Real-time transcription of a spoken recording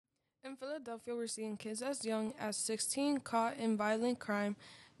In Philadelphia, we're seeing kids as young as 16 caught in violent crime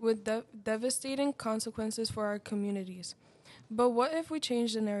with devastating consequences for our communities. But what if we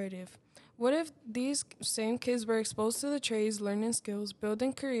change the narrative? What if these same kids were exposed to the trades, learning skills,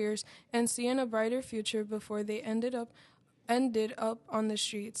 building careers, and seeing a brighter future before they ended up on the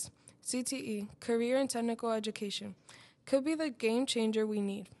streets? CTE, Career and Technical Education, could be the game changer we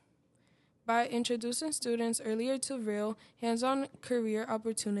need. By introducing students earlier to real, hands-on career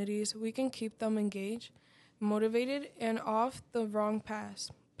opportunities, we can keep them engaged, motivated, and off the wrong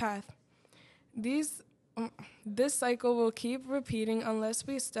path. These this cycle will keep repeating unless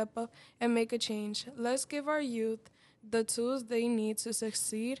we step up and make a change. Let's give our youth the tools they need to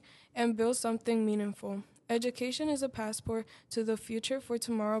succeed and build something meaningful. Education is a passport to the future, for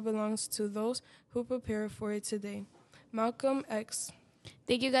tomorrow belongs to those who prepare for it today. Malcolm X.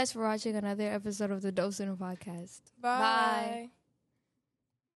 Thank you guys for watching another episode of the Docent Podcast. Bye.